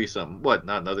got to show you something. What,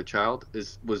 not another child?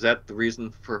 Was that the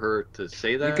reason for her to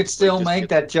say You that? could Like still just to make get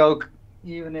that joke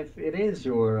even if it is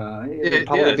your. It would yeah,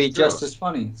 probably it's be just true. as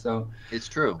funny. So, It's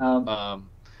true.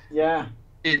 um, yeah.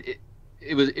 It,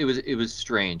 it it was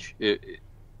strange.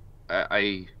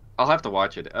 I I'll have to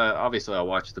watch it. Obviously, I'll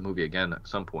watch the movie again at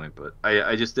some point, but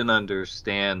I just didn't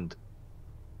understand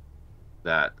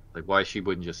that, like why she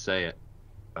wouldn't just say it.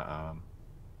 Um,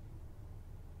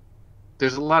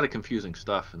 there's a lot of confusing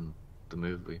stuff in the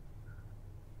movie, I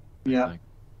Yeah. think.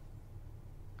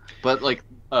 But like,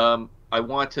 I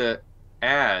want to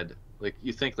add, like,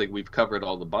 you think like we've covered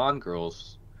all the Bond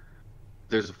girls.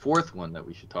 There's a fourth one that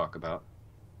we should talk about,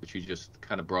 which you just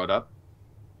kind of brought up.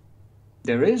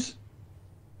 There is.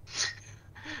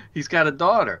 He's got a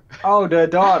daughter. Oh, the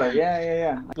daughter. Yeah, yeah,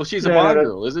 yeah. Well, she's a Yeah, no, Bond that,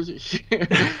 girl, isn't she?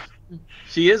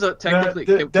 She is a technically.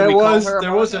 Can there we call was her a there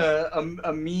Bond was girl?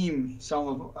 a meme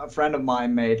a friend of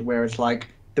mine made where it's like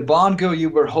the Bond girl you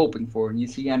were hoping for, and you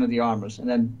see Anna de Armas, and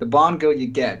then the Bond girl you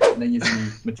get, and then you see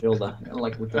Matilda,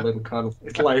 like with the little cuddle.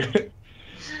 It's like it's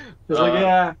like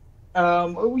Uh, yeah,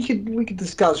 we could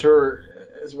discuss her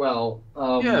as well.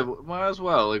 yeah, might as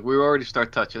well. Like we already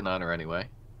start touching on her anyway.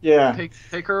 Yeah,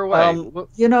 Take her away. you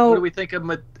What do know, we think of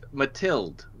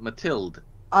Matilde? Matilde.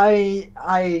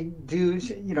 I do,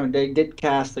 they did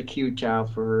cast a cute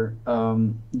child for her.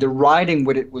 The writing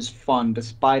with it was fun,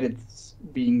 despite it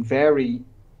being very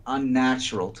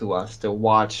unnatural to us to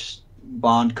watch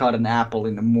Bond cut an apple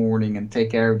in the morning and take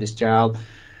care of this child.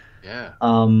 Yeah.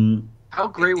 Um, How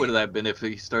great would it have been if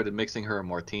he started mixing her a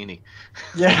martini?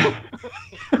 yeah,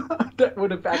 that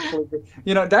would have actually been,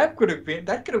 that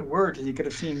could have worked. You could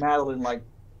have seen Madeline like,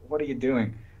 "What are you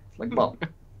doing?" It's like, well,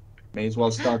 may as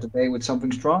well start the day with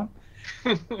something strong.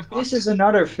 This is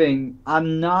another thing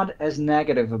I'm not as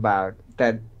negative about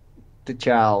that the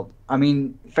child. I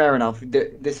mean, fair enough.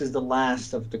 This is the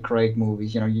last of the Craig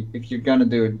movies. If you're gonna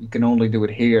do it, you can only do it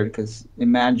here. Because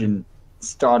imagine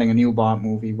starting a new Bond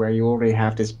movie where you already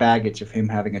have this baggage of him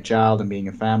having a child and being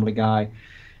a family guy.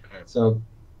 So,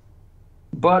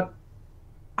 but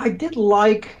I did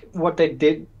like what they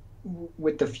did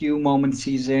with the few moments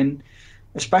he's in.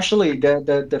 Especially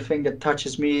the thing that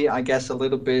touches me, I guess, a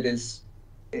little bit is,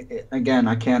 again,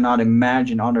 I cannot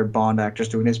imagine other Bond actors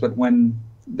doing this, but when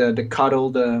the cuddle,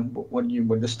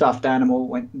 the stuffed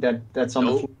animal that's on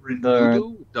the Do floor in the yeah,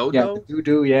 the Dodo.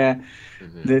 doo-doo, yeah,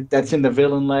 Mhm. that's in the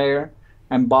villain lair,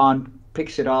 and Bond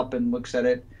picks it up and looks at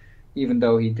it, even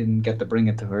though he didn't get to bring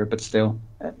it to her, but still,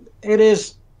 it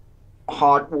is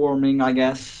heartwarming, I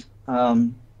guess.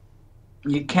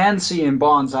 You can see in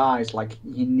Bond's eyes like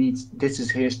he needs, this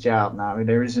is his job now.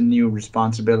 There is a new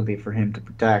responsibility for him to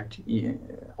protect.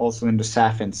 Also in the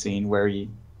Safin scene where he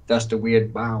does the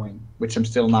weird bowing, which I'm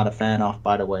still not a fan of,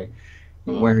 by the way,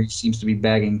 Oh, where he seems to be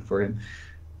begging for him.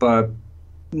 But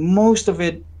most of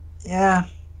it, yeah,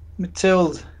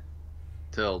 Matilda,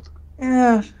 Tilt.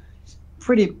 yeah,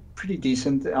 pretty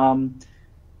decent.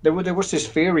 There was this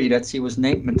theory that she was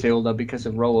named Matilda because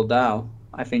of Roald Dahl.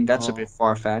 I think that's a bit Oh.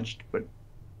 far fetched, but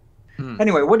Hmm.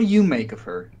 anyway, what do you make of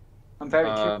her? I'm very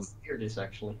Um. curious to hear this,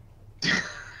 actually.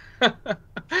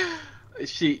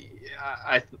 She.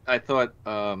 I thought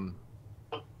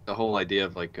the whole idea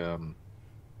of like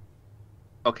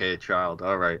okay, a child.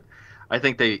 All right. I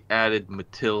think they added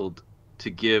Matilde to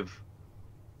give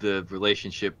the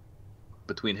relationship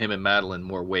between him and Madeline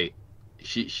more weight.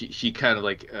 She kind of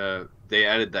like they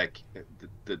added that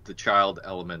the child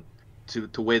element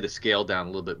to weigh the scale down a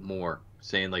little bit more,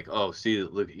 saying like, oh, see,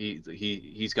 look,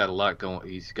 he's got a lot going.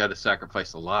 He's got to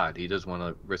sacrifice a lot. He doesn't want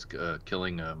to risk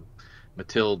killing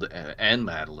Matilde and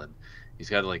Madeline. He's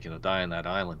got to like die on that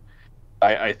island.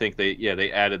 I think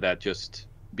they added that just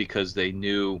because they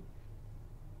knew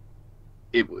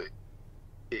it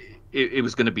it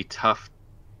was going to be tough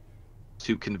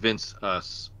to convince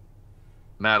us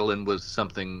Madeline was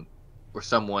something or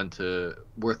someone to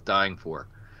worth dying for.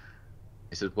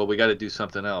 He said, "Well, we got to do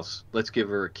something else. Let's give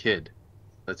her a kid.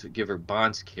 Let's give her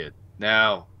Bond's kid."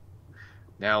 Now,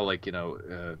 like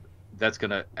that's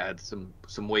gonna add some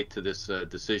weight to this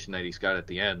decision that he's got at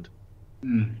the end,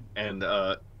 Mm. and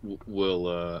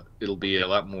will it'll be a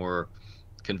lot more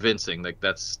convincing. Like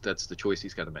that's the choice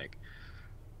he's got to make.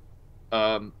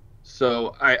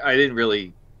 So I didn't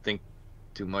really think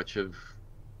too much of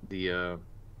the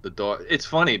daughter. It's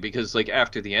funny because like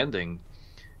after the ending,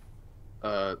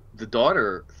 the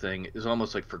daughter thing is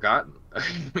almost like forgotten. I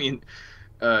mean,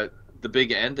 uh, the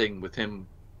big ending with him,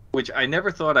 which I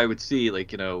never thought I would see,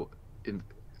 like in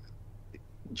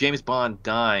James Bond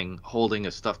dying holding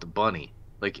a stuffed bunny.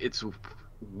 Like it's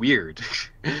weird.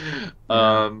 Yeah.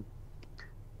 um,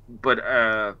 but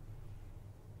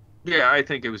yeah, I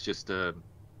think it was just to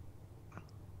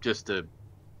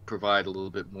provide a little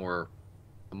bit more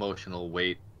emotional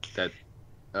weight that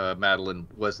Madeline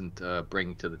wasn't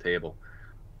bringing to the table.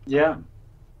 Yeah.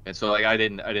 And so like I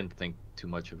didn't think too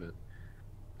much of it.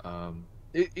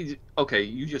 Okay,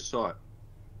 you just saw it.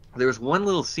 There was one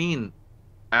little scene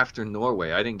after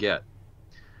Norway I didn't get.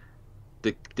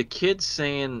 The kid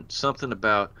saying something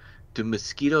about, do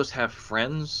mosquitoes have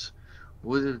friends?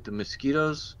 Was it the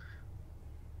mosquitoes?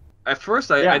 At first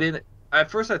I Yeah. didn't.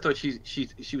 At first I thought she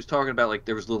was talking about like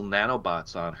there was little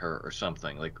nanobots on her or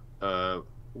something. Like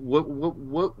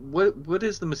what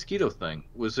is the mosquito thing?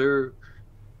 Was there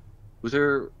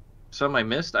some I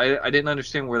missed? I didn't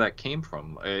understand where that came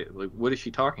from. Like what is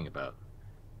she talking about?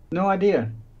 No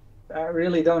idea. I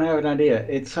really don't have an idea.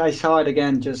 It's I saw it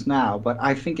again just now, but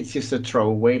I think it's just a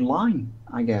throwaway line.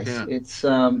 I guess Yeah. it's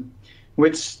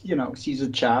which she's a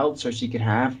child, so she could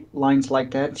have lines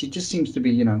like that. She just seems to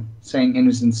be saying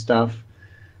innocent stuff.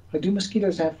 Like, do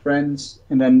mosquitoes have friends?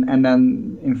 And then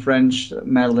in French,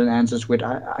 Madeline answers with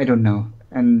I don't know.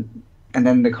 And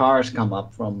then the cars come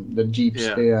up from the jeeps,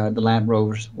 Yeah. the Land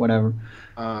Rovers, whatever.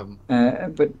 Um,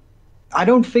 But I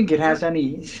don't think it has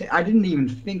any. I didn't even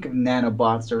think of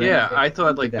nanobots or yeah, anything I thought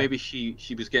into like that. maybe she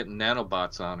was getting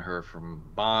nanobots on her from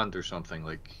Bond or something.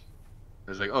 Like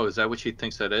I was like, oh, is that what she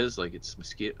thinks that is? Like it's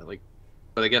mosquito. Like,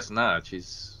 but I guess not.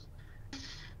 She's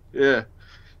yeah.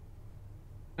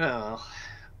 Oh.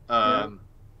 Yeah. Um.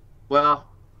 Well.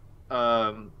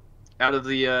 Um. Out of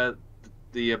the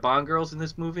Bond girls in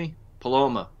this movie,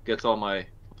 Paloma gets all my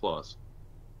applause.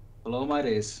 Paloma it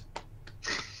is.